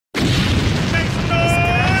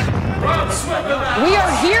We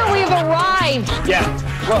are here. We've arrived. Yeah.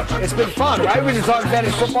 Look, it's been fun, right? We just talked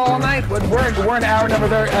Spanish football all night. We're in hour number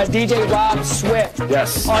there. DJ Rob Swift.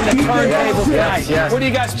 Yes. On the turntable tonight. Yes. What do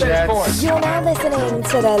you guys spin for us? You're now listening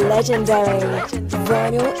to the legendary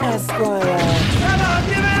Vinyl Esquire. Come on,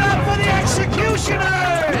 give it up for the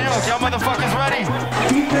X-Ecutioners! Neil, y'all motherfuckers ready?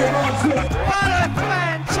 What a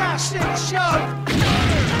fantastic show!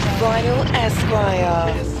 Vinyl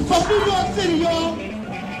Esquire. From New York City, y'all.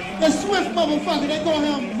 The Swift motherfucker, they call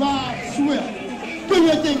him Rob Swift. Do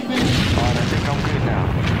your thing, man. Oh, I think I'm good now.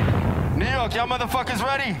 New York, y'all motherfuckers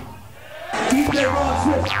ready?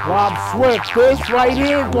 Rob Swift, this right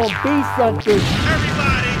here is gonna be something.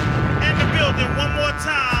 Everybody in the building, one more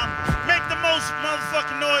time. Make the most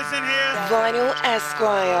motherfucking noise in here. Vinyl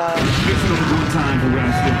Esquire. This is a good time for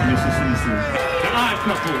Rob Swift and Mr. Cecil. The Odd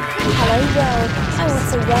Couple. Hello world, I want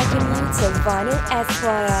to welcome you to Vinyl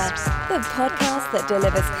Esquire, the podcast that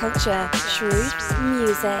delivers culture, truth,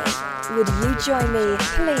 music. Would you join me,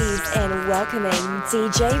 please, in welcoming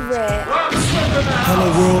DJ Rip? Hello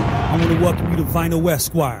world, I want to welcome you to Vinyl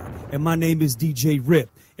Esquire, and my name is DJ Rip.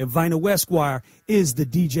 And Vinyl Esquire is the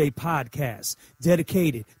DJ podcast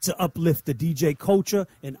dedicated to uplift the DJ culture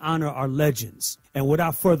and honor our legends. And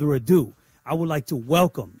without further ado, I would like to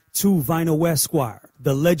welcome to Vinyl Esquire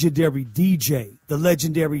the legendary DJ, the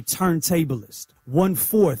legendary turntablist,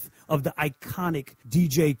 1/4 of the iconic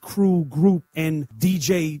DJ crew, group, and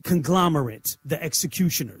DJ conglomerate, the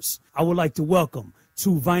X-Ecutioners. I would like to welcome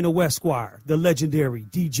to Vinyl Esquire the legendary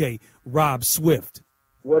DJ Rob Swift.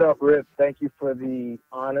 What up, Rip? Thank you for the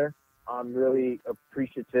honor. I'm really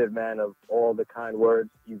appreciative, man, of all the kind words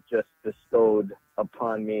you've just bestowed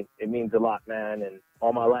upon me. It means a lot, man, and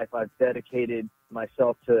all my life I've dedicated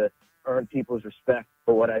myself to earn people's respect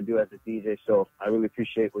for what I do as a DJ, so I really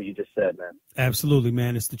appreciate what you just said, man. Absolutely,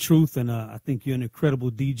 man. It's the truth, and I think you're an incredible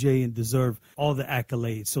DJ and deserve all the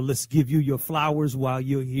accolades. So let's give you your flowers while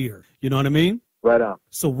you're here. You know what I mean? Right on.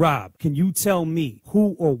 So, Rob, can you tell me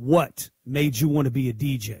who or what made you want to be a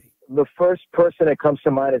DJ? The first person that comes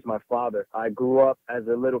to mind is my father. I grew up as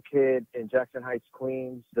a little kid in Jackson Heights,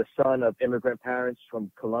 Queens, the son of immigrant parents from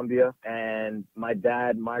Colombia. And my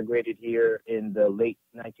dad migrated here in the late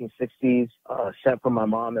 1960s, sent for my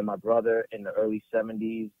mom and my brother in the early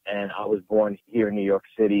 70s. And I was born here in New York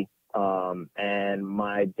City. And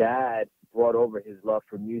my dad brought over his love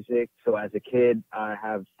for music. So as a kid, I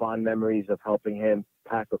have fond memories of helping him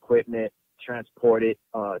pack equipment, transport it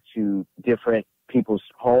to different people's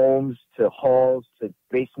homes, to halls, to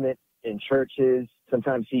basement in churches.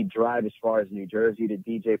 Sometimes he'd drive as far as New Jersey to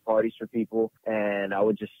DJ parties for people, and I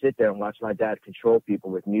would just sit there and watch my dad control people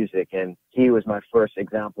with music, and he was my first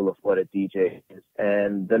example of what a DJ is.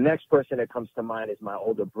 And the next person that comes to mind is my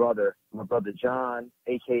older brother, my brother John,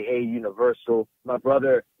 aka Universal. My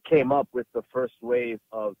brother came up with the first wave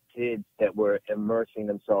of kids that were immersing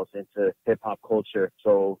themselves into hip-hop culture.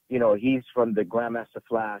 So, you know, he's from the Grandmaster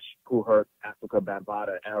Flash, Kool Herc, Africa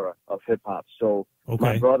Bambaataa era of hip-hop. So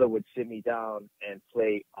my brother would sit me down and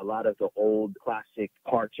play a lot of the old classic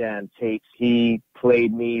Park Jam tapes. He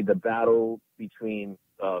played me the battle between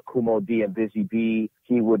Kumo D and Busy B.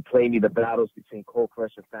 He would play me the battles between Cold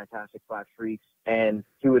Crush and Fantastic Five Freaks. And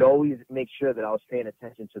he would always make sure that I was paying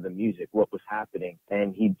attention to the music, what was happening.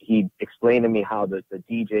 And he'd explain to me how the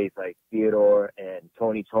DJs like Theodore and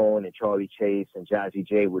Tony Tone and Charlie Chase and Jazzy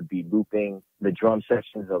J would be looping the drum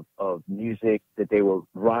sections of music that they were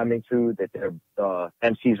rhyming to, that their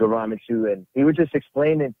MCs were rhyming to. And he would just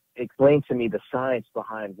explain to me the science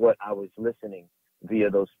behind what I was listening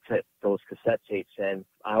via those cassette tapes. And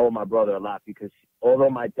I owe my brother a lot, because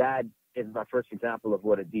although my dad is my first example of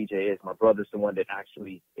what a DJ is, my brother's the one that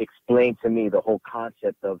actually explained to me the whole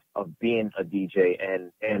concept of being a DJ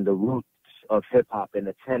and the roots of hip-hop and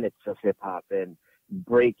the tenets of hip-hop and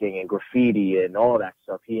breaking and graffiti and all that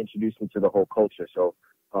stuff. He introduced me to the whole culture. So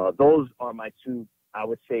those are my two, I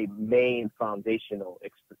would say, main foundational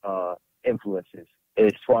influences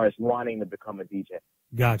as far as wanting to become a DJ.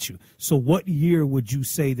 Got you. So what year would you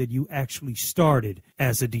say that you actually started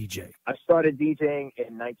as a DJ? I started DJing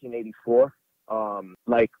in 1984,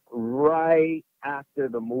 like right after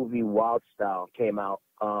the movie Wild Style came out.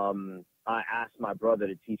 I asked my brother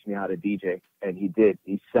to teach me how to DJ, and he did.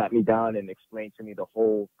 He sat me down and explained to me the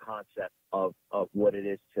whole concept of what it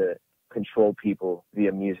is to control people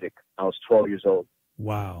via music. I was 12 years old.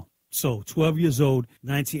 Wow. So 12 years old,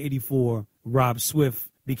 1984, Rob Swift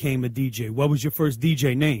became a DJ. What was your first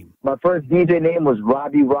DJ name? My first DJ name was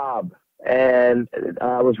Robbie Rob, and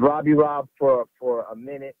I was Robbie Rob for a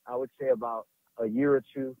minute, I would say about a year or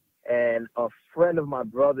two. And a friend of my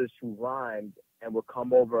brother's who rhymed and would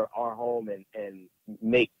come over our home and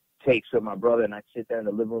make tapes with my brother, and I'd sit there in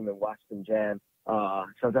the living room and watch them jam.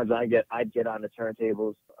 Sometimes I'd get on the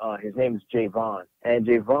turntables. His name is Javon. And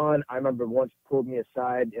Javon, I remember once pulled me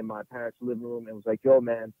aside in my parents' living room and was like, yo,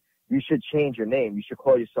 man, you should change your name. You should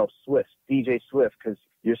call yourself Swift, DJ Swift, because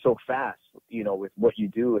you're so fast, you know, with what you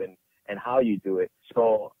do and how you do it.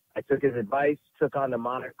 So I took his advice, took on the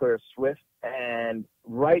moniker Swift, and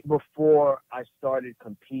right before I started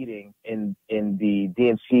competing in the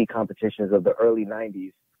DMC competitions of the early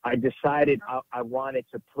 90s, I decided I wanted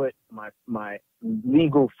to put my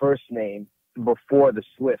legal first name before the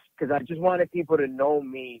Swift, because I just wanted people to know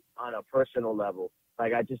me on a personal level.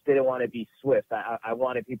 Like, I just didn't want to be Swift. I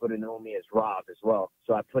wanted people to know me as Rob as well.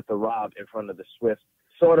 So I put the Rob in front of the Swift,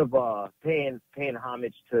 sort of paying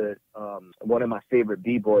homage to one of my favorite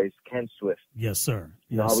B-boys, Ken Swift. Yes, sir.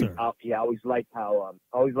 Yes, sir. I always liked how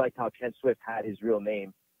Ken Swift had his real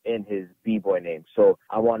name in his B-boy name. So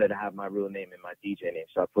I wanted to have my real name in my DJ name.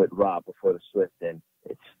 So I put Rob before the Swift, and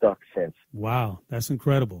it's stuck since. Wow, that's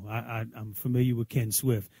incredible. I'm familiar with Ken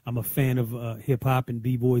Swift. I'm a fan of hip-hop and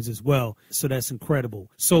B-boys as well. So that's incredible.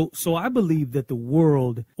 So I believe that the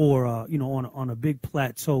world, or, on a big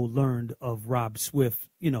plateau, learned of Rob Swift,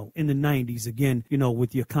 in the 90s, again,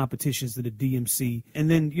 with your competitions to the DMC, and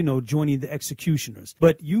then, joining the X-Ecutioners.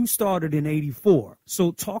 But you started in 84.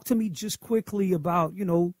 So talk to me just quickly about,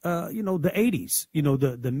 the 80s,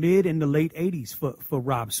 the mid and the late 80s for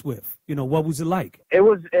Rob Swift. What was it like? It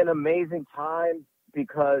was an amazing time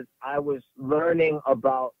because I was learning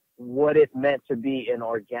about what it meant to be an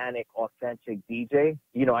organic, authentic DJ.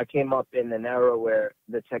 I came up in an era where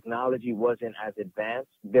the technology wasn't as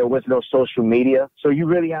advanced. There was no social media. So you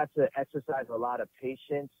really had to exercise a lot of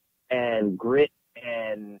patience and grit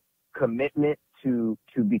and commitment to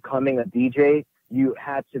becoming a DJ. You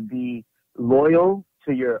had to be loyal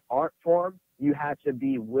to your art form. You had to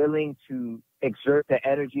be willing to exert the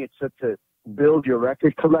energy it took to build your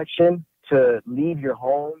record collection, to leave your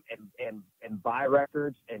home and buy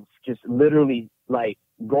records, and just literally like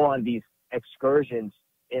go on these excursions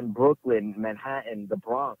in Brooklyn, Manhattan, the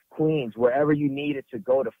Bronx, Queens, wherever you needed to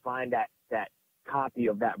go to find that copy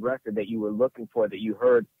of that record that you were looking for, that you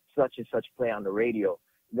heard such and such play on the radio.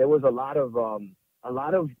 There was a lot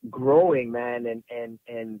of growing, man,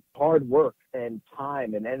 and hard work and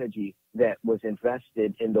time and energy that was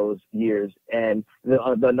invested in those years. And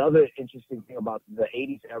another interesting thing about the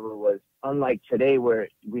 80s era was, unlike today where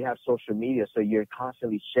we have social media, so you're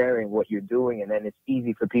constantly sharing what you're doing, and then it's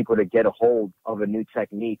easy for people to get a hold of a new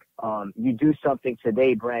technique. You do something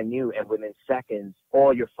today brand new, and within seconds,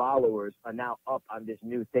 all your followers are now up on this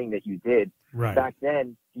new thing that you did. Right. Back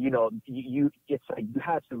then, it's like you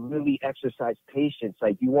had to really exercise patience.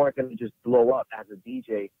 Like, you weren't going to just blow up as a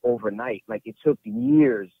DJ overnight. Like, it took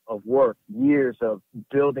years of work, years of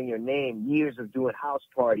building your name, years of doing house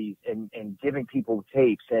parties and giving people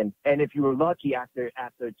tapes. And if you were lucky, after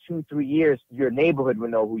 2-3 years, your neighborhood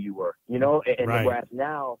would know who you were, and right. Whereas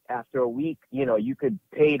now, after a week, you could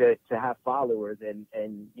pay to have followers and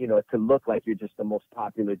to look like you're just the most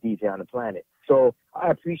popular DJ on the planet. So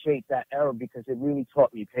I appreciate that era because it really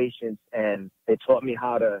taught me patience, and it taught me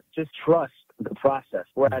how to just trust the process.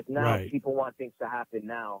 Whereas now people want things to happen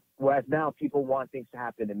now. Whereas now people want things to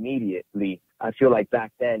happen immediately. I feel like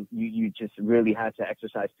back then you just really had to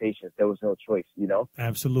exercise patience. There was no choice,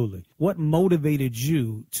 Absolutely. What motivated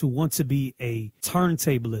you to want to be a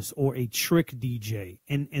turntablist or a trick DJ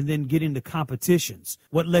and then get into competitions?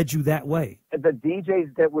 What led you that way? The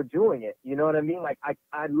DJs that were doing it, you know what I mean? Like,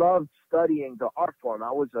 I loved studying the art form.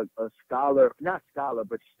 I was a scholar, not scholar,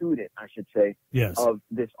 but student, I should say, yes, of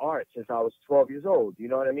this art since I was 12 years old. You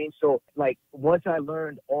know what I mean? So, like, once I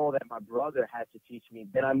learned all that my brother had to teach me,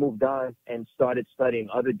 then I moved on and started studying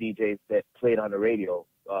other DJs that played on the radio.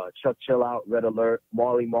 Chuck Chill Out, Red Alert,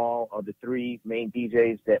 Marley Marl are the three main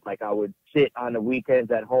DJs that, like, I would sit on the weekends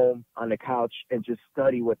at home on the couch and just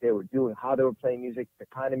study what they were doing, how they were playing music, the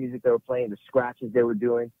kind of music they were playing, the scratches they were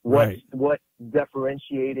doing, what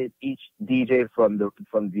differentiated each DJ from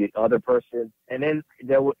the other person. And then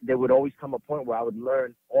there would always come a point where I would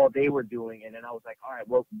learn all they were doing, and then I was like, all right,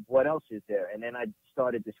 well, what else is there? And then I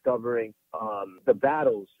started discovering the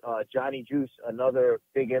battles. Johnny Juice, another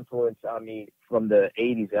big influence on me from the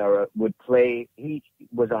 80s era, would play. He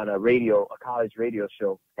was on a college radio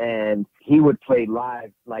show, and he would play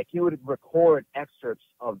live. Like, he would record excerpts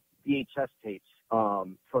of VHS tapes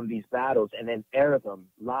from these battles and then air them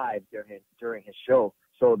live during his show.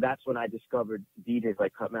 So that's when I discovered DJs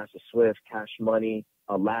like Cutmaster Swift, Cash Money,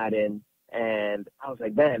 Aladdin, and I was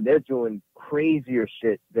like, man, they're doing crazier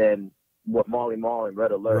shit than what Marley Marl and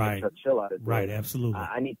Red Alert and Chuck Chill Out are doing. Right, absolutely.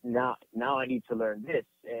 I need to learn this.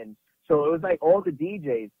 And So it was like all the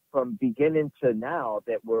DJs from beginning to now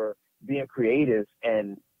that were being creative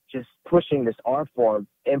and just pushing this art form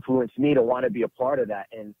influenced me to want to be a part of that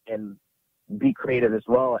and be creative as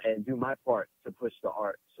well and do my part to push the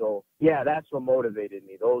art. So yeah, that's what motivated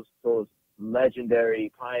me. Those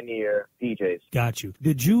legendary pioneer DJs. Got you.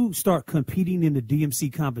 Did you start competing in the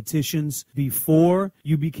DMC competitions before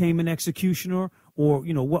you became an executioner? Or,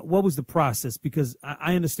 you know, what was the process? Because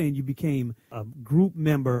I understand you became a group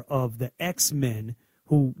member of the X-Men,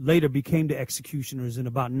 who later became the Executioners in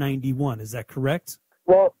about 91. Is that correct?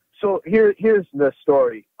 Well, so here's the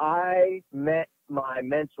story. I met my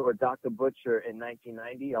mentor, Dr. Butcher, in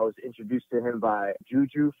 1990. I was introduced to him by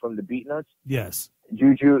Juju from the Beatnuts. Yes.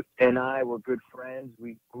 Juju and I were good friends.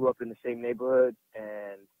 We grew up in the same neighborhood,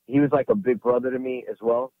 and he was like a big brother to me as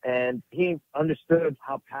well. And he understood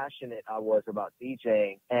how passionate I was about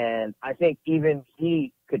DJing. And I think even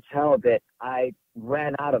he could tell that I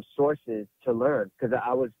ran out of sources to learn, because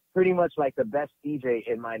I was pretty much like the best DJ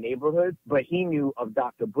in my neighborhood, but he knew of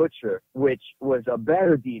Dr. Butcher, which was a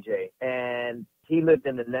better DJ. And he lived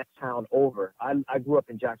in the next town over. I grew up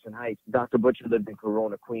in Jackson Heights. Dr. Butcher lived in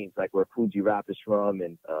Corona, Queens, like where Fuji Rap is from,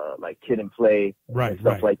 and like Kid and Play and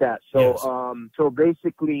stuff like that. So, yes. So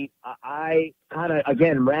basically, I kind of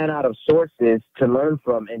again ran out of sources to learn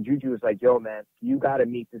from, and Juju was like, "Yo, man, you got to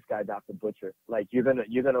meet this guy, Dr. Butcher. Like, you're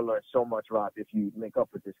gonna learn so much, Rob, if you link up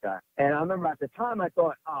with this guy." And I remember at the time, I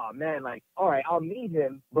thought, "Oh man, like, all right, I'll meet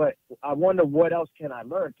him, but I wonder what else can I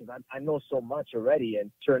learn, because I know so much already."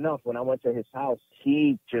 And sure enough, when I went to his house,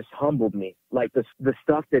 he just humbled me. Like the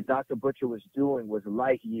stuff that Dr. Butcher was doing was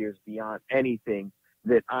light years beyond anything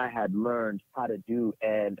that I had learned how to do.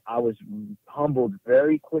 And I was humbled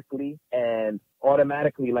very quickly and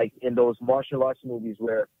automatically, like in those martial arts movies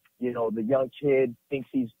where, you know, the young kid thinks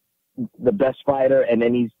he's the best fighter, and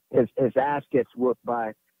then his ass gets whooped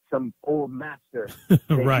by some old master.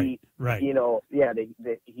 Right. You know, yeah,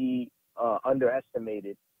 that he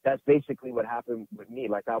underestimated. That's basically what happened with me.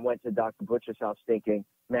 Like, I went to Dr. Butcher's house thinking,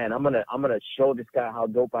 man, I'm gonna show this guy how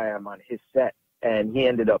dope I am on his set. And he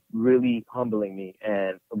ended up really humbling me.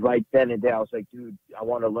 And right then and there, I was like, dude, I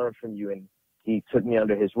want to learn from you. And he took me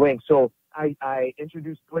under his wing. So I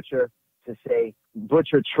introduced Butcher to say,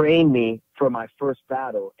 Butcher trained me for my first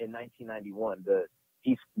battle in 1991, the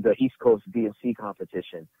East Coast DMC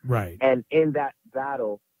competition. Right. And in that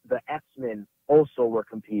battle, the X-Men also were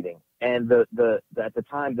competing. And at the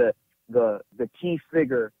time, the key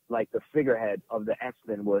figure, like the figurehead of the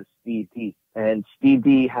X-Men, was Steve D. And Steve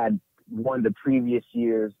D had won the previous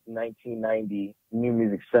year's 1990 New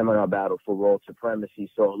Music Seminar Battle for World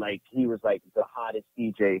Supremacy. So like, he was like the hottest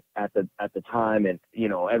DJ at the time, and you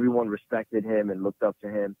know, everyone respected him and looked up to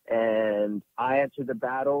him. And I entered the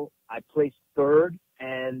battle. I placed third,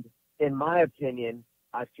 and in my opinion,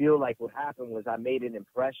 I feel like what happened was I made an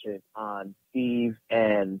impression on Steve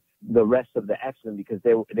and the rest of the X-Men, because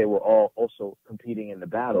they were all also competing in the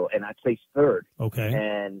battle, and I placed third. Okay.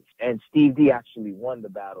 And Steve D actually won the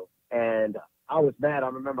battle. And I was mad. I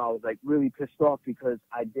remember I was like really pissed off because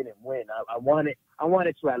I didn't win. I wanted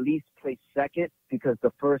to at least place second, because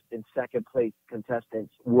the first and second place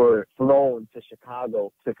contestants were flown to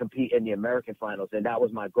Chicago to compete in the American finals. And that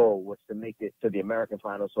was my goal, was to make it to the American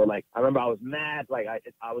finals. So like, I remember I was mad. Like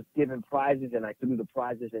I was given prizes, and I threw the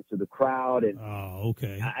prizes into the crowd. And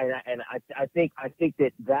okay. I think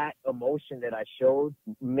that emotion that I showed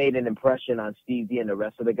made an impression on Steve D and the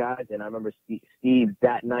rest of the guys. And I remember Steve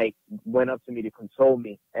that night went up to me to console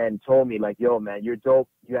me and told me like, "Yo, man, you're dope.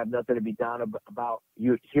 You have nothing to be down about.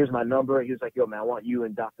 Here's my number." He was like, "Yo, man, I want you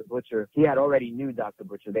and Dr. Butcher." He had already knew Dr.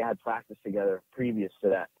 Butcher. They had practiced together previous to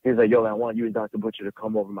that. He was like, "Yo, man, I want you and Dr. Butcher to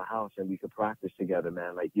come over my house and we could practice together,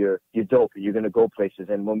 man. Like, you're dope. You're gonna go places."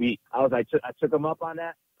 And when I took him up on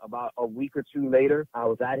that. About a week or two later, I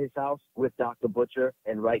was at his house with Dr. Butcher,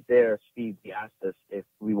 and right there, Steve asked us if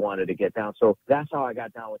we wanted to get down. So that's how I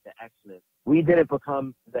got down with the X-Men. We didn't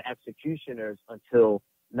become the X-Ecutioners until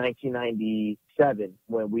 1997,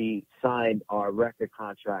 when we signed our record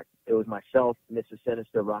contract. It was myself, Mr.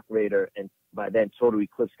 Sinister, Rock Raida, and by then Total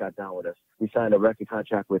Eclipse got down with us. We signed a record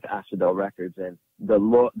contract with Asphodel Records, and the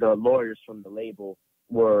lawyers from the label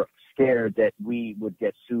were scared that we would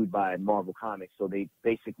get sued by Marvel Comics, so they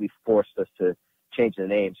basically forced us to change the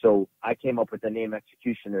name. So I came up with the name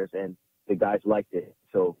X-Ecutioners, and the guys liked it.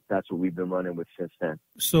 So that's what we've been running with since then.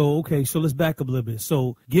 So, okay, so let's back up a little bit.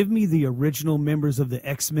 So give me the original members of the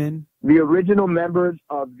X-Men. The original members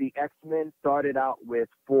of the X-Men started out with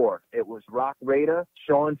 4. It was Rock Raida,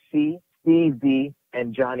 Sean C., Steve D.,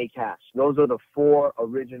 and Johnny Cash. Those are the 4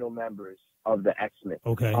 original members of the X-Men.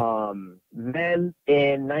 Okay. Then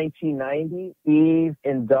in 1990, Steve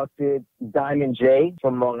inducted Diamond J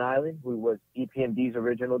from Long Island, who was EPMD's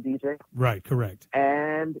original DJ. Right, correct.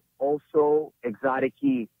 And also Exotic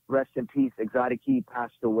Key, rest in peace. Exotic Key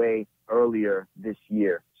passed away earlier this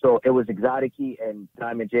year. So it was Exotic Key and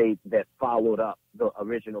Diamond J that followed up the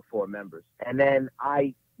original 4 members. And then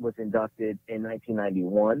I was inducted in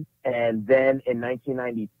 1991, and then in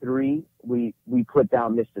 1993 we put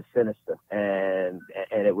down Mr. Sinister, and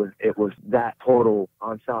it was that total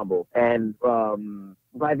ensemble. And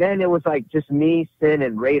by then it was like just me, Sin,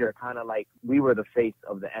 and Raida, kind of like we were the face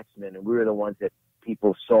of the X-Men, and we were the ones that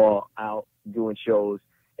people saw out doing shows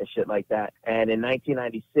and shit like that. And in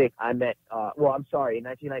 1996, in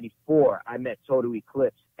 1994, I met Total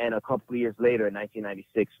Eclipse. And a couple of years later, in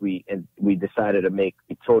 1996, we decided to make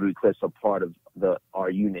Total Eclipse a part of our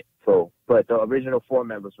unit. So, but the original 4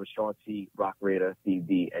 members were Sean C, Rock Raida, Steve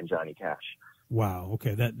D, and Johnny Cash. Wow.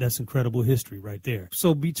 Okay. That's incredible history right there.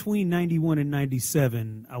 So between 91 and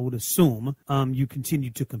 97, I would assume, you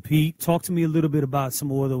continued to compete. Talk to me a little bit about some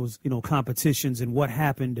more of those, competitions and what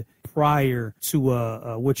happened prior to,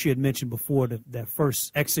 what you had mentioned before, that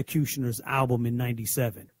first X-Ecutioners album in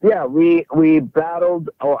 97. Yeah, we battled,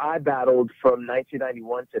 or I battled from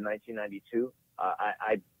 1991 to 1992.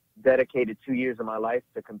 I dedicated 2 years of my life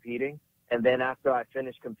to competing. And then after I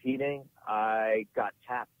finished competing, I got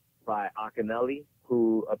tapped by Akinelli,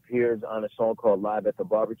 who appears on a song called Live at the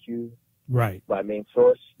Barbecue, right, by Main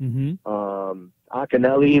Source. Mm-hmm.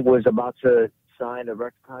 Akinelli was about to sign a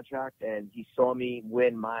record contract, and he saw me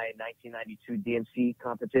win my 1992 DMC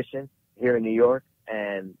competition here in New York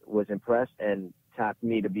and was impressed and tapped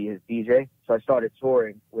me to be his DJ. So I started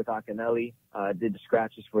touring with Akinelli, did the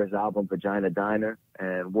scratches for his album Vagina Diner,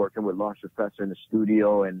 and working with Lost Professor in the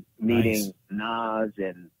studio and meeting Nas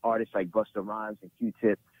and artists like Busta Rhymes and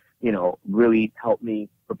Q-Tip, really helped me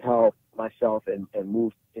propel myself and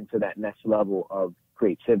move into that next level of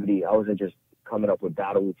creativity. I wasn't just coming up with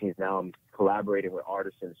battle routines. Now I'm collaborating with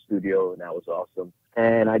artists in the studio, and that was awesome.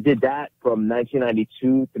 And I did that from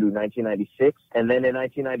 1992 through 1996. And then in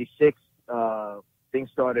 1996, things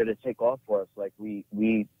started to take off for us. Like we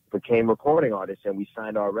became recording artists, and we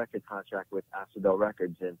signed our record contract with Acidel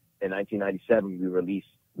Records. And in 1997, we released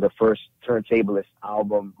the first turntablist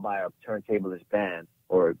album by a turntablist band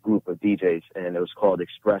or a group of DJs, and it was called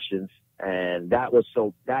Expressions. And that was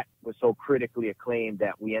so critically acclaimed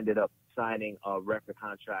that we ended up signing a record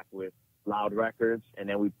contract with Loud Records, and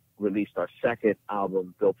then we released our second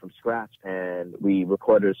album, Built from Scratch, and we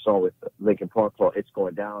recorded a song with Linkin Park called It's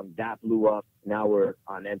Going Down. That blew up. Now we're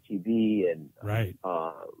on MTV and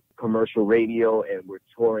commercial radio, and we're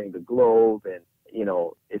touring the globe, and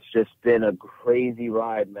it's just been a crazy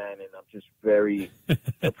ride, man, and I'm just very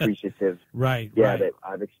appreciative. That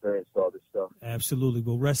I've experienced all this stuff. Absolutely.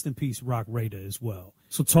 Well, rest in peace, Rock Raida, as well.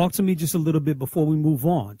 So talk to me just a little bit before we move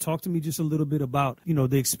on. Talk to me just a little bit about,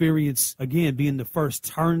 the experience, again, being the first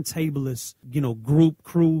turntablist, group,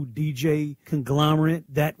 crew, DJ, conglomerate,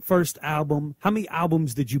 that first album. How many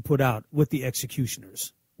albums did you put out with the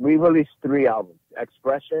X-Ecutioners? We released 3 albums.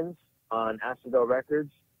 Expressions on Acidel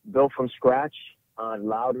Records, Built from Scratch on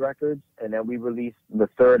Loud Records, and then we released the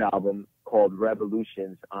 3rd album called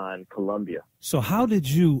Revolutions on Columbia. So how did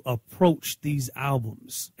you approach these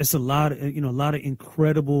albums? It's a lot of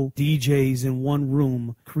incredible DJs in one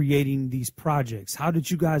room creating these projects. How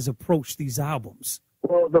did you guys approach these albums?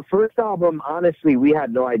 Well, the first album, honestly, we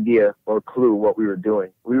had no idea or clue what we were doing.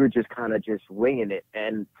 We were just kind of just winging it.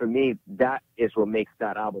 And for me, that is what makes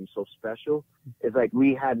that album so special. It's like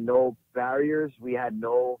we had no barriers. We had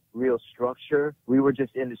no real structure. We were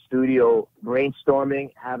just in the studio brainstorming,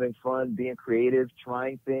 having fun, being creative,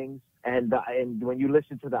 trying things. And when you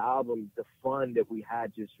listen to the album, the fun that we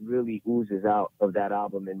had just really oozes out of that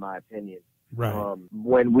album, in my opinion. Right.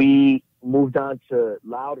 When we moved on to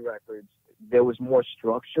Loud Records, there was more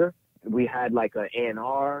structure. We had like an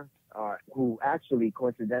A&R, who actually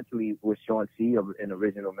coincidentally was Sean C, an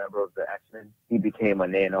original member of the X-Men. He became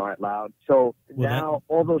an A&R at Loud. So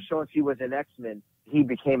although Sean C was an X-Men, he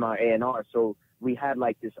became our A&R. So we had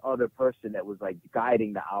like this other person that was like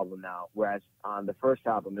guiding the album now. Whereas on the first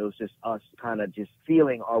album, it was just us kind of just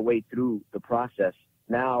feeling our way through the process.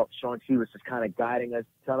 Now, Sean C was just kind of guiding us,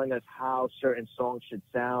 telling us how certain songs should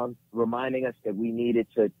sound, reminding us that we needed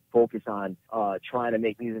to focus on trying to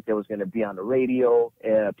make music that was going to be on the radio,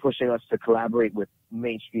 pushing us to collaborate with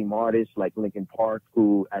mainstream artists like Linkin Park,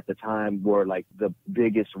 who at the time were like the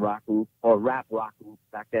biggest rock group, or rap rock group.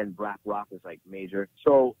 Back then, rap rock was like major.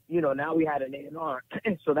 So, now we had an A&R,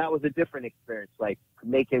 so that was a different experience, like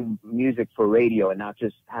making music for radio and not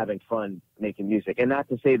just having fun making music. And not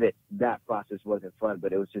to say that that process wasn't fun,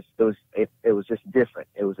 but it was just different.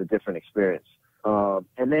 It was a different experience.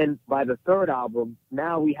 And then by the third album,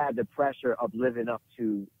 now we had the pressure of living up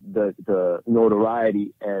to the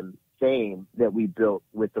notoriety and fame that we built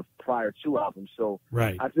with the prior two albums. So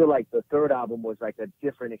right. I feel like the third album was like a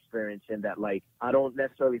different experience in that, like, I don't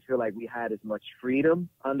necessarily feel like we had as much freedom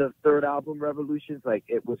on the third album, Revolutions. Like,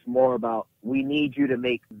 it was more about, we need you to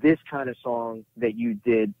make this kind of song that you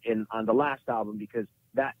did on the last album, because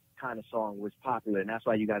that kind of song was popular and that's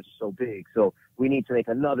why you guys are so big. So we need to make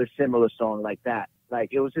another similar song like that.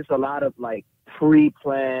 Like, it was just a lot of like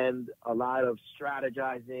pre-planned, a lot of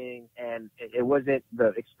strategizing, and it wasn't, the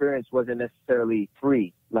experience wasn't necessarily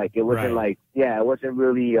free. Like, it wasn't right. it wasn't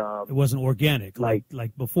really, it wasn't organic like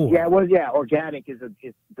before. Yeah, organic is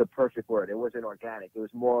the perfect word. It wasn't organic. It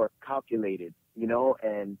was more calculated, you know,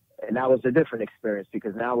 and that was a different experience,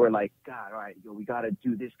 because now we're like, God, all right, we got to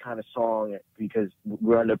do this kind of song because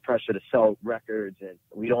we're under pressure to sell records and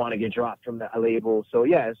we don't want to get dropped from the label. So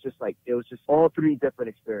yeah, it's just like, it was just all three different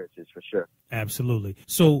experiences for sure. Absolutely.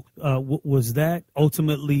 So was that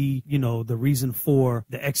ultimately, you know, the reason for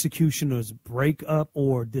the X-Ecutioners breakup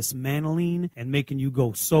or dismantling and making you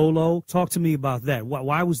go solo? Talk to me about that.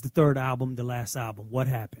 Why was the third album the last album? What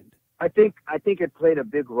happened? I think it played a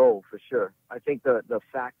big role for sure. I think the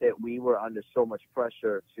fact that we were under so much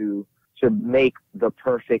pressure to make the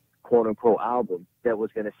perfect quote unquote album that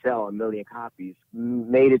was going to sell 1 million copies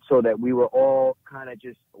made it so that we were all kind of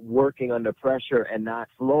just working under pressure and not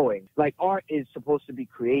flowing. Like, art is supposed to be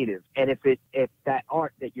creative, and if that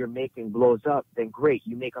art that you're making blows up, then great,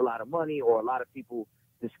 you make a lot of money or a lot of people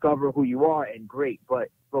discover who you are, and great. But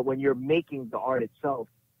when you're making the art itself,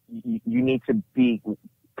 you need to be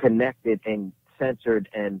connected and centered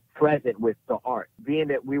and present with the art. Being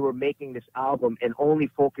that we were making this album and only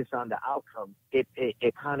focus on the outcome, it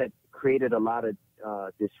kind of created a lot of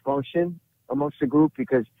dysfunction amongst the group,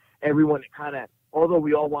 because everyone kind of, although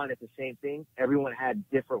we all wanted the same thing, everyone had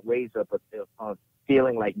different ways of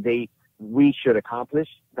feeling like we should accomplish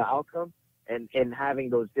the outcome. And having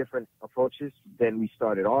those different approaches, then we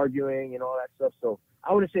started arguing and all that stuff. So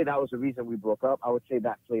I wouldn't say that was the reason we broke up. I would say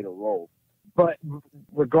that played a role. But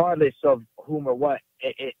regardless of whom or what,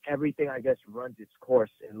 everything, I guess, runs its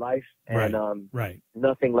course in life. And right.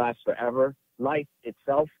 Nothing lasts forever. Life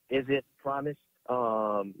itself isn't promised.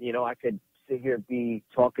 You know, I could sit here and be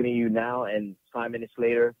talking to you now, and 5 minutes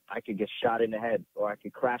later, I could get shot in the head, or I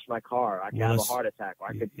could crash my car, I could have a heart attack, or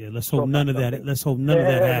I could. Yeah, let's hope none of that. Let's hope none of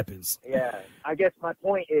that happens. Yeah, I guess my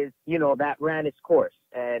point is, you know, that ran its course,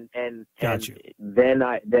 and then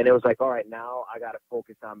it was like, all right, now I got to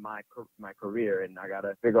focus on my career, and I got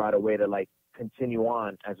to figure out a way to like continue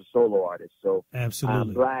on as a solo artist. So absolutely,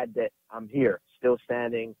 I'm glad that I'm here, still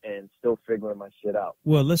standing and still figuring my shit out.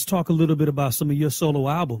 Well, let's talk a little bit about some of your solo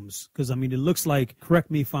albums, because I mean, it looks like,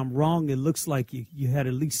 correct me if I'm wrong, it looks like you had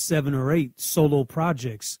at least 7 or 8 solo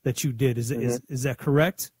projects that you did. Is that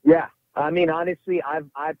correct? Yeah. I mean, honestly,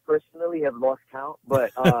 I personally have lost count,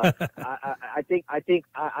 but I think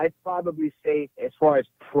I'd probably say, as far as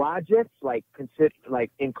projects, like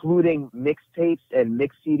including mixtapes and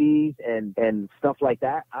mix CDs and stuff like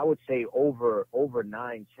that, I would say over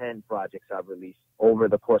 9, 10 projects I've released over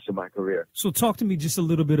the course of my career. So talk to me just a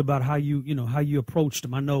little bit about how you approached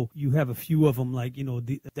them. I know you have a few of them, like, you know,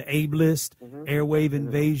 the Ableist, Airwave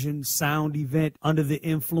Invasion, Sound Event, Under the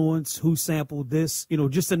Influence, Who Sampled This, you know,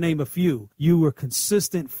 just to name a few. You were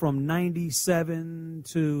consistent from 97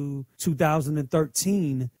 to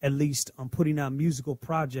 2013, at least, on putting out musical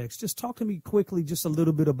projects. Just talk to me quickly, just a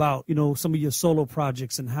little bit about, you know, some of your solo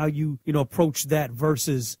projects and how you approach that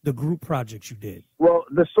versus the group projects you did. Well,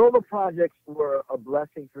 the solo projects were a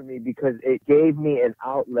blessing for me because it gave me an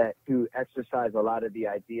outlet to exercise a lot of the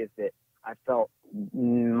ideas that I felt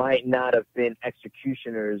might not have been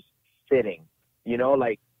X-Ecutioners fitting. You know,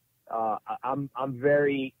 like, I'm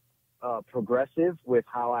very progressive with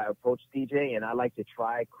how I approach DJ, and I like to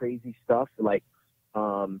try crazy stuff. Like,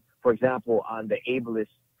 for example, on the Ableist,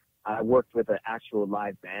 I worked with an actual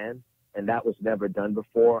live band, and that was never done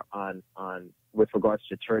before on with regards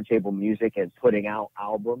to turntable music and putting out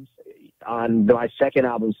albums. On my second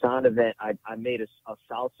album, Sound Event, I made a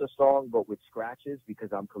salsa song, but with scratches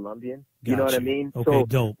because I'm Colombian. You know what I mean? Okay, so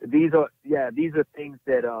dope. These are things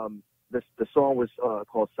that the song was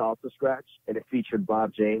called Salsa Scratch, and it featured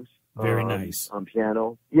Bob James. Very nice. On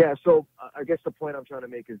piano. Yeah, so I guess the point I'm trying to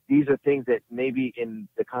make is these are things that maybe in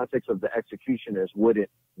the context of the X-Ecutioners wouldn't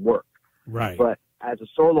work. Right. But as a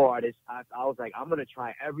solo artist, I was like, I'm going to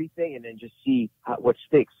try everything and then just see what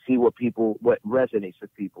sticks, see what resonates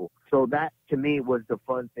with people. So that, to me, was the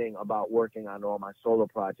fun thing about working on all my solo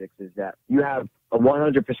projects, is that you have a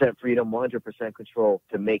 100% freedom, 100% control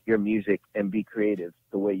to make your music and be creative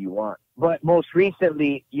the way you want. But most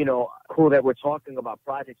recently, cool that we're talking about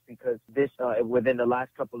projects, because within the last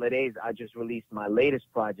couple of days, I just released my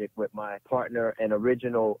latest project with my partner and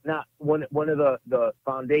not one of the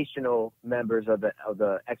foundational members of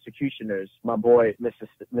the X-Ecutioners, my boy, Mr.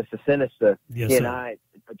 Sinister. Yes, he and sir. I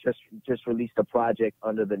just released a project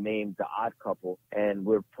under the name The Odd Couple, and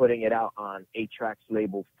we're putting it out on 8-Tracks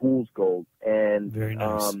label Fool's Gold. And very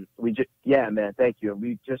nice. Man, thank you. And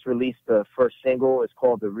we just released the first single. It's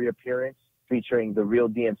called The Reappearance, featuring the real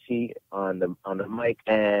DMC on the mic.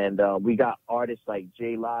 And we got artists like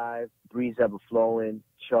J Live, Breeze Everflowing,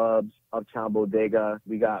 Chubbs, Uptown Bodega.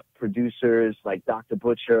 We got producers like Dr.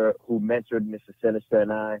 Butcher, who mentored Mr. Sinister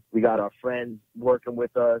and I. We got our friends working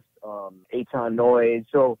with us, Aton Noise.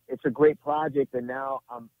 So it's a great project. And now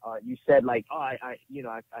you said like, I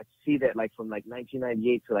see that like from like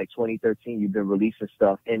 1998 to like 2013, you've been releasing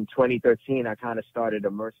stuff. In 2013, I kind of started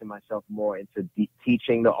immersing myself more into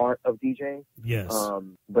teaching the art of DJing. Yes.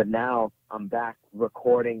 But now I'm back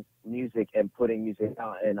recording music and putting music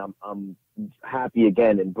out, and I'm happy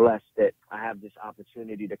again and blessed that I have this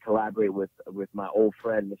opportunity to collaborate with my old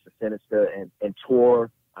friend Mr. Sinister and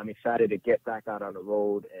tour. I'm excited to get back out on the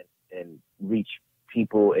road and reach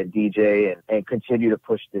people and DJ and continue to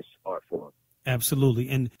push this art form. Absolutely.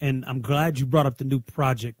 And I'm glad you brought up the new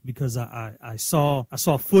project, because I saw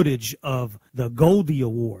footage of the Goldie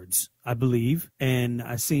Awards, I believe, and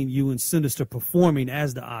I seen you and Sinister performing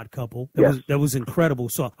as the Odd Couple. That was incredible.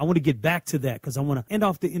 So I want to get back to that, because I want to end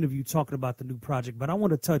off the interview talking about the new project, but I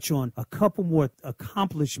want to touch on a couple more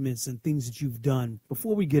accomplishments and things that you've done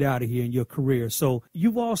before we get out of here in your career. So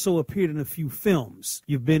you've also appeared in a few films.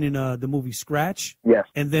 You've been in the movie Scratch. Yes.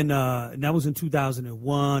 And then and that was in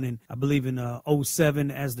 2001, and I believe in 2007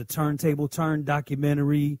 as the Turntable Turn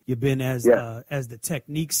documentary. You've been as the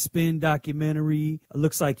Technique Spin documentary. It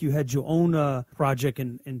looks like you had your own project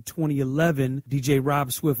in 2011, DJ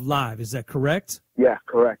Rob Swift Live. Is that correct? Yeah,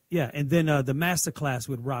 correct. Yeah, and then the masterclass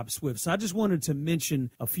with Rob Swift. So I just wanted to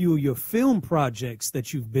mention a few of your film projects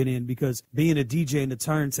that you've been in, because being a DJ and a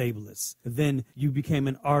turntablist, then you became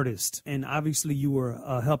an artist, and obviously you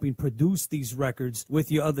were helping produce these records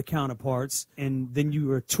with your other counterparts, and then you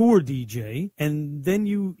were a tour DJ, and then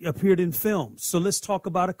you appeared in films. So let's talk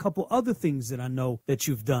about a couple other things that I know that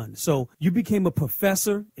you've done. So you became a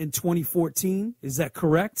professor in 2014. Is that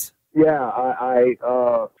correct? Yeah, I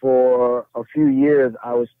for a few years,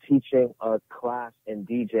 I was teaching a class in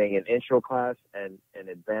DJing, an intro class and an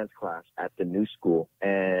advanced class at the New School,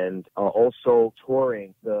 and also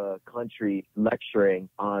touring the country lecturing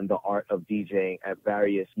on the art of DJing at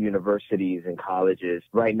various universities and colleges.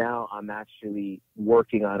 Right now, I'm actually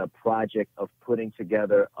working on a project of putting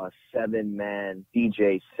together a 7-man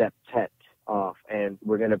DJ septet. And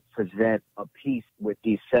we're going to present a piece with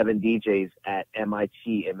these 7 DJs at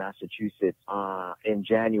MIT in Massachusetts in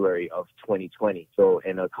January of 2020. So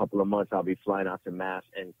in a couple of months, I'll be flying out to Mass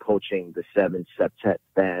and coaching the 7 septet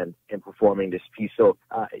band and performing this piece. So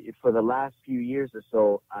for the last few years or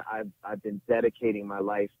so, I've been dedicating my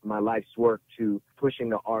life's work to pushing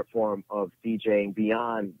the art form of DJing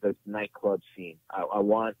beyond the nightclub scene. I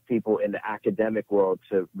want people in the academic world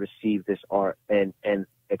to receive this art and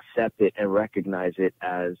accept it and recognize it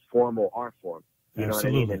as formal art form. You know what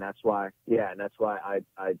I mean? And that's why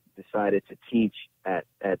I decided to teach at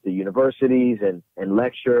the universities and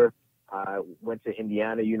lecture. I went to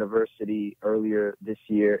Indiana University earlier this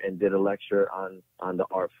year and did a lecture on the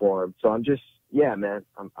art form. So I'm just,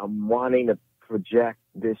 I'm wanting to project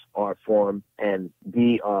this art form and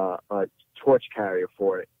be a torch carrier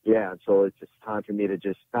for it. Yeah, so it's just time for me to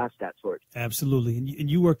just pass that torch. Absolutely. And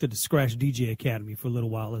you worked at the Scratch DJ Academy for a little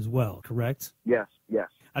while as well, correct? Yes.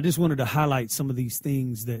 I just wanted to highlight some of these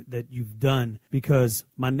things that you've done, because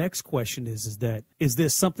my next question is there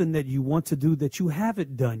something that you want to do that you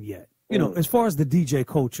haven't done yet? You know, as far as the DJ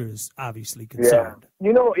culture is obviously concerned. Yeah.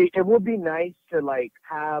 You know, it would be nice to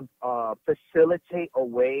have facilitate a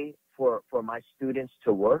way for my students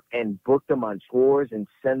to work and book them on tours and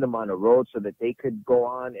send them on a road so that they could go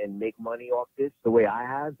on and make money off this the way I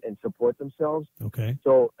have and support themselves. Okay.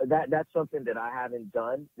 So that's something that I haven't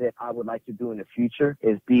done that I would like to do in the future,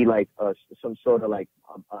 is be like some sort of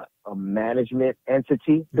a management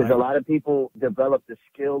entity, because a lot of people develop the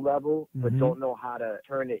skill level but don't know how to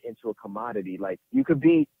turn it into a commodity. Like, you could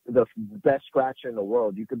be the best scratcher in the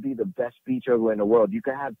world, you could be the best beat juggler in the world, you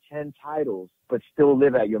could have 10 titles but still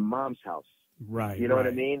live at your mom's mom's house. Right. You know what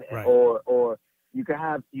I mean? Right. Or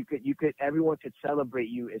everyone could celebrate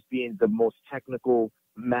you as being the most technical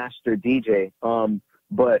master DJ.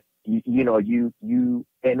 But you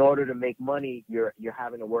in order to make money, you're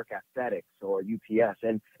having to work at FedEx or UPS.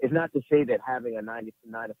 And it's not to say that having a 9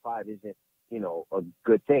 to 5 isn't, a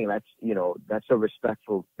good thing. That's a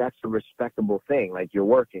respectable thing. Like, you're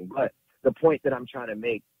working. But the point that I'm trying to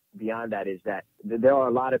make beyond that is that there are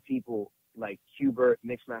a lot of people like Hubert,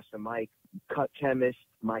 Mixmaster Mike, Cut Chemist,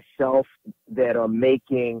 myself, that are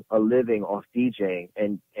making a living off DJing,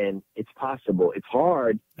 and it's possible. It's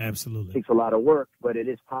hard. Absolutely. It takes a lot of work, but it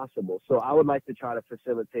is possible. So I would like to try to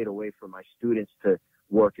facilitate a way for my students to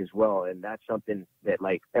work as well. And that's something that,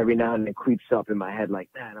 like, every now and then creeps up in my head, like,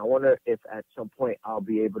 man, I wonder if at some point I'll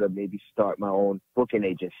be able to maybe start my own booking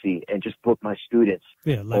agency and just book my students,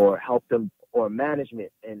 or help them, or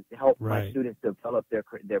management, and help my students develop their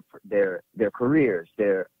careers,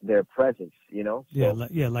 their presence,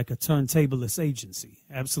 like a turntablist agency.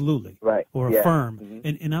 Absolutely. Right. Or a firm.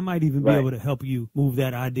 Mm-hmm. And I might even be able to help you move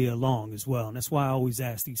that idea along as well. And that's why I always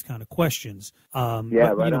ask these kind of questions. On,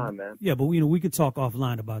 man. Yeah, but we could talk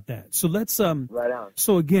offline about that. So let's right on.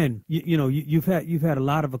 So again, you've had a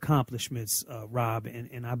lot of accomplishments, Rob,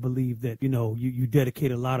 and I believe that you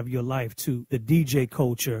dedicate a lot of your life to the DJ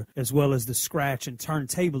culture as well as the scratch and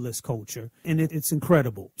turntablist culture, and it's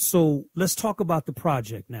incredible. So let's talk about the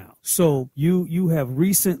project now. So you have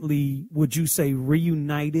recently, would you say,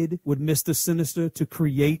 reunited with Mr. Sinister to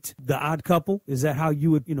create The Odd Couple? Is that how you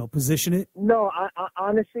would position it? No, I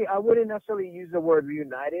honestly, I wouldn't necessarily use the word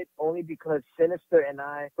reunited, only because Sinister and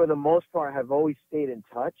I, for the most part, have always stayed in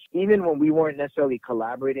touch, even when we weren't necessarily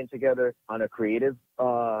collaborating together on a creative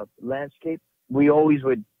landscape. We always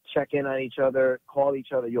would check in on each other, call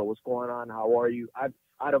each other, yo, what's going on? How are you?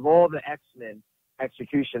 Out of all the X-Men,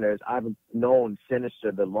 X-Ecutioners, I've known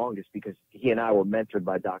Sinister the longest because he and I were mentored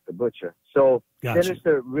by Dr. Butcher. So Gotcha.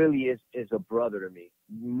 Sinister really is a brother to me,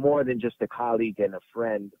 more than just a colleague and a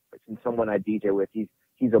friend and someone I DJ with.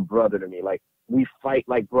 He's a brother to me. Like, we fight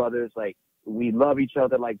like brothers, like, we love each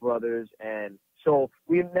other like brothers. And so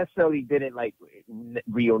we necessarily didn't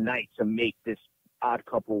reunite to make this Odd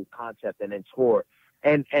Couple concept and then tour.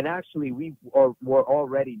 And actually, we were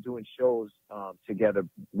already doing shows together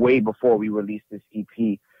way before we released this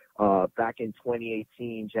EP. Back in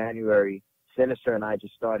 2018, January, Sinister and I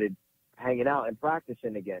just started hanging out and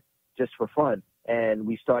practicing again, just for fun. And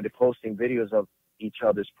we started posting videos of each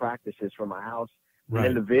other's practices from my house. Right.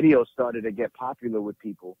 And then the videos started to get popular with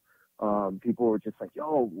people. People were just like,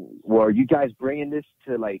 yo, well, are you guys bringing this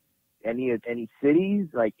to, like, any cities,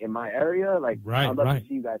 like, in my area? Like, I'd love to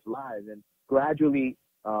see you guys live. And gradually,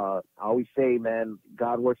 I always say, man,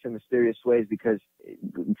 God works in mysterious ways, because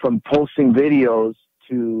from posting videos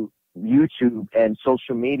to YouTube and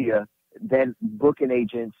social media, then booking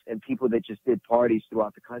agents and people that just did parties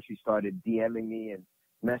throughout the country started DMing me and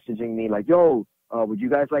messaging me like, yo, would you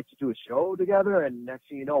guys like to do a show together? And next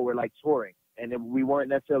thing you know, we're like touring. And then we weren't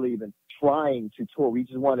necessarily even trying to tour. We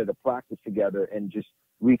just wanted to practice together and just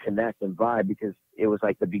reconnect and vibe, because it was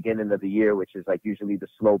like the beginning of the year, which is like usually the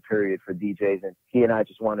slow period for DJs, and he and I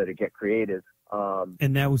just wanted to get creative.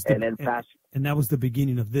 And that was the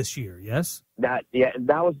beginning of this year, yes? That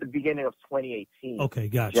was the beginning of 2018. Okay,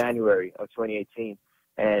 gotcha. January of 2018.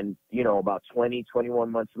 And, about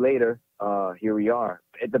 21 months later, here we are.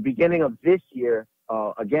 At the beginning of this year,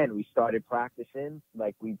 again, we started practicing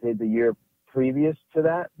like we did the year previous to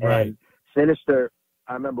that. Right. And Sinister,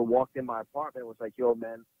 I remember, walked in my apartment and was like, yo,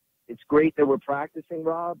 man, it's great that we're practicing,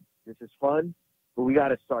 Rob. This is fun. But we got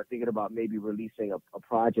to start thinking about maybe releasing a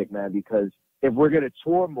project, man, because if we're going to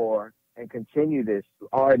tour more and continue this,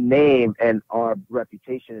 our name and our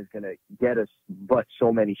reputation is going to get us but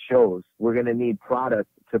so many shows. We're going to need product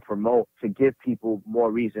to promote, to give people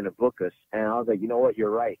more reason to book us. And I was like, you know what?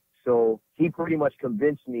 You're right. So he pretty much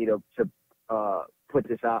convinced me to put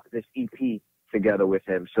this EP together with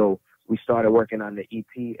him. So we started working on the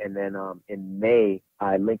EP, and then in May,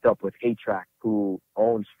 I linked up with A-Track, who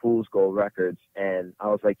owns Fool's Gold Records, and I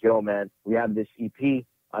was like, yo, man, we have this EP.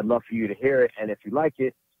 I'd love for you to hear it, and if you like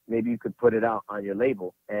it, maybe you could put it out on your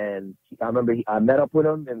label. And I remember I met up with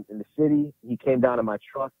him in the city. He came down to my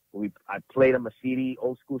truck. I played him a CD,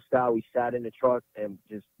 old school style. We sat in the truck and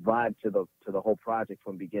just vibed to the whole project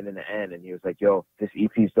from beginning to end. And he was like, yo, this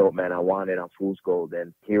EP's dope, man. I want it on Fool's Gold.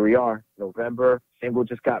 And here we are, November. Single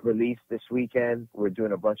just got released this weekend. We're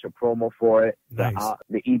doing a bunch of promo for it. Nice.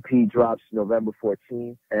 The EP drops November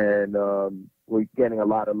 14th. And we're getting a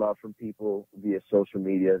lot of love from people via social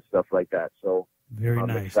media and stuff like that. So Very I'm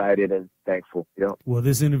nice. excited and thankful. Yep. Well,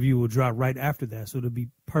 this interview will drop right after that, so it'll be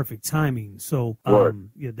perfect timing. So,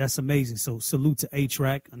 yeah, that's amazing. So, salute to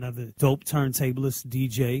A-Track, another dope turntablist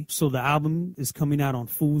DJ. So, the album is coming out on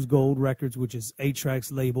Fool's Gold Records, which is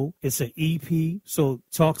A-Track's label. It's an EP. So,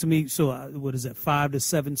 talk to me. So, what is it, 5 to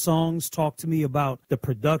 7 songs? Talk to me about the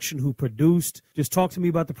production, who produced. Just talk to me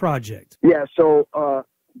about the project. Yeah, so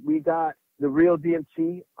we got the Real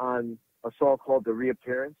DMT on a song called The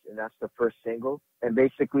Reappearance, and that's the first single. And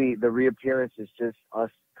basically, The Reappearance is just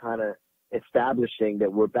us kind of establishing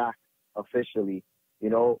that we're back officially.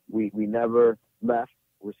 You know, we never left.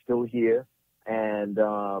 We're still here, and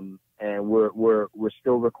we're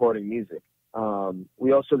still recording music.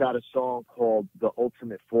 We also got a song called The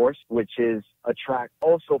Ultimate Force, which is a track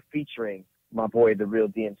also featuring my boy, The Real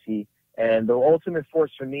DMT. And The Ultimate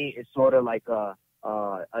Force for me is sort of like a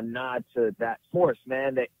nod to that force,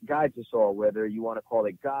 man, that guides us all, whether you want to call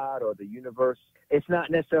it God or the universe. It's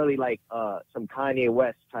not necessarily like some Kanye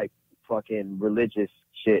West type fucking religious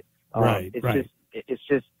shit. It's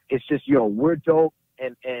just, yo, we're dope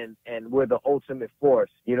and we're the ultimate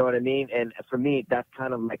force. You know what I mean? And for me, that's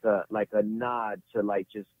kind of like a nod to like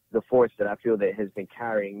just the force that I feel that has been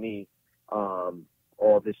carrying me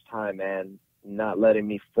all this time, man, not letting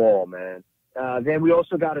me fall, man. Then we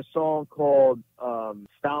also got a song called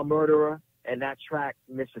Style Murderer, and that track,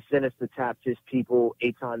 Mr. Sinister tapped his people,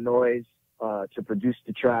 Aton Noise, to produce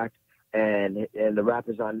the track, and the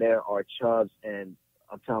rappers on there are Chubbs and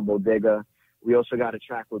Uptown Bodega. We also got a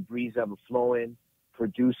track with Breeze Ever Flowing,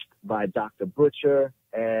 produced by Dr. Butcher,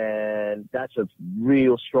 and that's a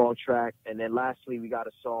real strong track. And then lastly, we got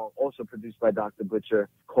a song also produced by Dr. Butcher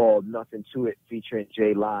called Nothing To It, featuring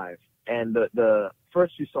J Live. And the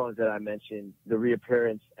first two songs that I mentioned, The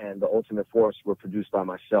Reappearance and The Ultimate Force, were produced by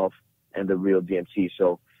myself and The Real DMT.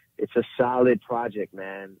 So it's a solid project,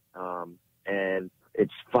 man. And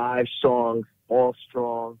it's 5 songs, all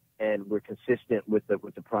strong, and we're consistent with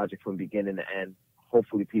the project from beginning to end.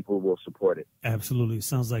 Hopefully people will support it. Absolutely. It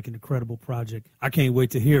sounds like an incredible project. I can't wait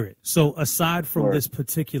to hear it. So aside from this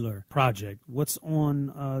particular project, what's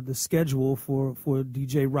on the schedule for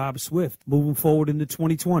DJ Rob Swift moving forward into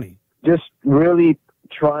 2020? Just really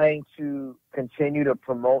trying to continue to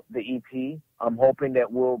promote the EP. I'm hoping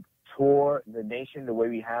that we'll tour the nation the way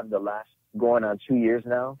we have the last going on 2 years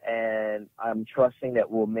now. And I'm trusting that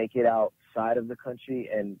we'll make it outside of the country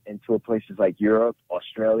and into places like Europe,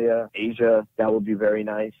 Australia, Asia. That would be very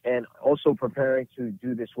nice. And also preparing to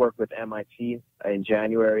do this work with MIT in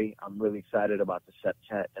January. I'm really excited about the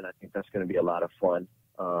septet, and I think that's going to be a lot of fun.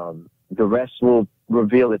 The rest will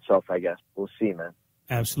reveal itself, I guess. We'll see, man.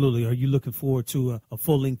 Absolutely. Are you looking forward to a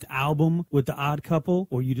full-length album with the Odd Couple,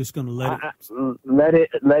 or are you just going to let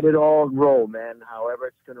it all roll, man, however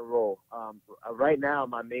it's going to roll? Right now,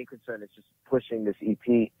 my main concern is just pushing this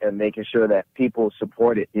EP and making sure that people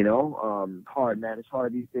support it, you know? Hard, man. It's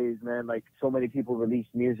hard these days, man. Like, so many people release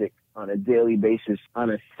music on a daily basis, on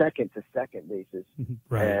a second-to-second basis.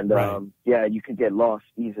 Yeah, you could get lost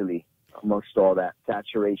easily amongst all that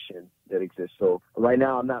saturation that exists. So right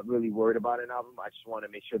now, I'm not really worried about an album. I just want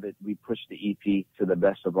to make sure that we push the EP to the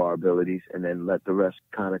best of our abilities and then let the rest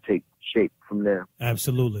kind of take shape from there.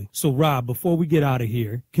 Absolutely. So, Rob, before we get out of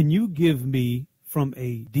here, can you give me, from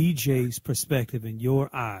a DJ's perspective in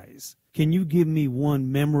your eyes, can you give me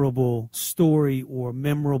one memorable story or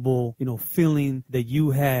memorable, feeling that you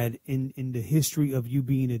had in the history of you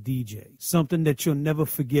being a DJ? Something that you'll never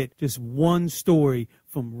forget, just one story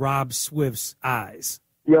from Rob Swift's eyes.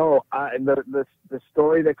 Yo, the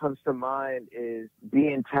story that comes to mind is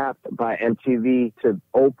being tapped by MTV to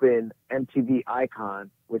open MTV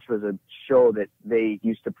Icon, which was a show that they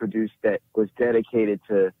used to produce that was dedicated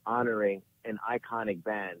to honoring an iconic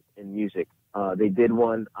band in music. They did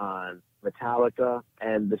one on Metallica,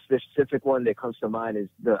 and the specific one that comes to mind is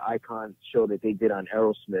the Icon show that they did on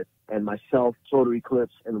Aerosmith. And myself, Total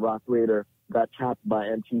Eclipse, and Rock Raider got tapped by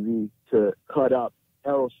MTV to cut up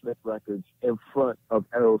Aerosmith records in front of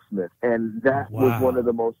Aerosmith. And that was one of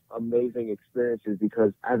the most amazing experiences,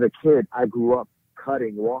 because as a kid, I grew up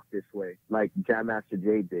cutting Walk This Way like Jam Master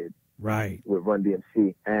Jay did. Right. With Run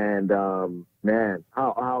DMC. And, man,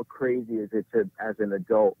 how crazy is it to, as an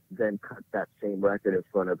adult, then cut that same record in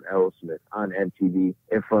front of Aerosmith on MTV,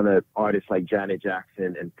 in front of artists like Janet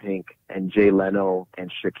Jackson and Pink and Jay Leno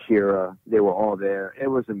and Shakira. They were all there. It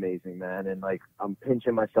was amazing, man. And, like, I'm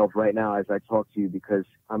pinching myself right now as I talk to you, because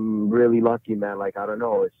I'm really lucky, man. Like, I don't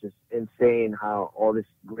know. It's just insane how all this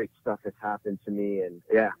great stuff has happened to me. And,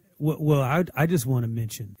 yeah. Well, I just want to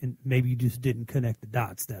mention, and maybe you just didn't connect the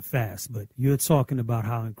dots that fast, but you're talking about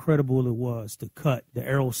how incredible it was to cut the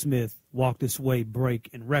Aerosmith Walk This Way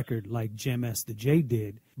break and record like Jam S. the J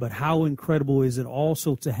did. But how incredible is it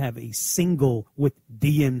also to have a single with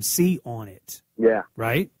DMC on it? Yeah.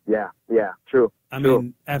 Right? Yeah. True. I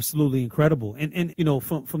mean, absolutely incredible. And you know,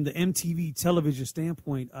 from the MTV television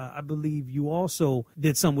standpoint, I believe you also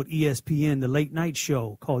did some with ESPN, the late night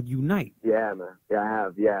show called Unite. Yeah, man. Yeah, I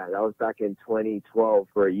have. Yeah, that was back in 2012.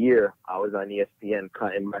 For a year, I was on ESPN,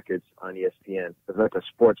 cutting records on ESPN. It was like a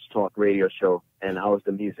sports talk radio show, and I was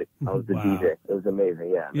the music. I was the DJ. It was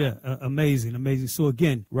amazing. Yeah. Yeah, amazing. So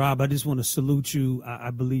again, Rob, I just want to salute you.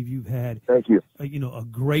 I believe you've had, thank you, a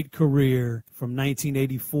great career from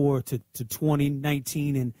 1984 to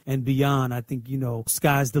 2019 and beyond. I think,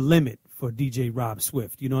 sky's the limit for DJ Rob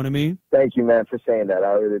Swift. You know what I mean? Thank you, man, for saying that.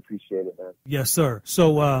 I really appreciate it, man. Yes, sir.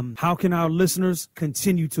 So how can our listeners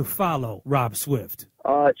continue to follow Rob Swift?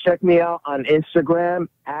 Check me out on Instagram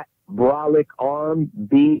at Brolic Arm,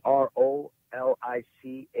 BROLICARM.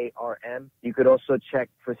 You could also check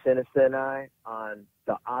for Sinister and I on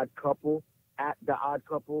The Odd Couple, at The Odd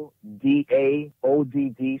Couple, DAODDCOUPLE.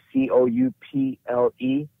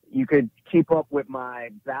 You could keep up with my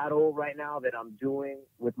battle right now that I'm doing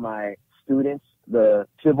with my students. The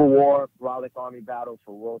Civil War Brolic Army Battle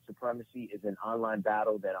for World Supremacy is an online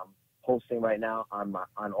battle that I'm hosting right now on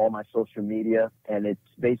all my social media, and it's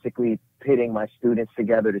basically pitting my students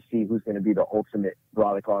together to see who's going to be the ultimate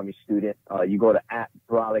Brolic Army student. You go to at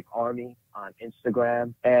Brolic Army on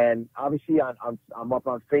Instagram, and obviously I'm up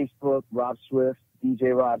on Facebook, Rob Swift,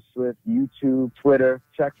 DJ Rob Swift, YouTube, Twitter.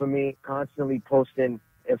 Check for me, constantly posting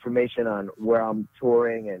information on where I'm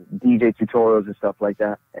touring and DJ tutorials and stuff like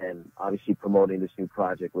that, and obviously promoting this new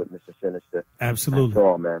project with Mr. Sinister. Absolutely. That's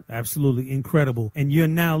all, man. Absolutely incredible. And you're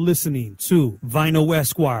now listening to Vinyl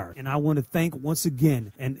Esquire, and I want to thank once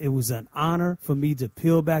again, and it was an honor for me to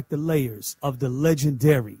peel back the layers of the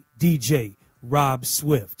legendary DJ Rob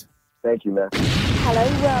Swift. Thank you, man. Hello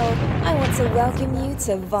world, I want to welcome you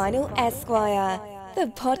to Vinyl Esquire, the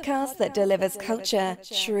podcast that delivers culture,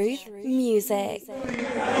 truth, music. You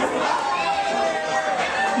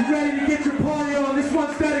ready to get your party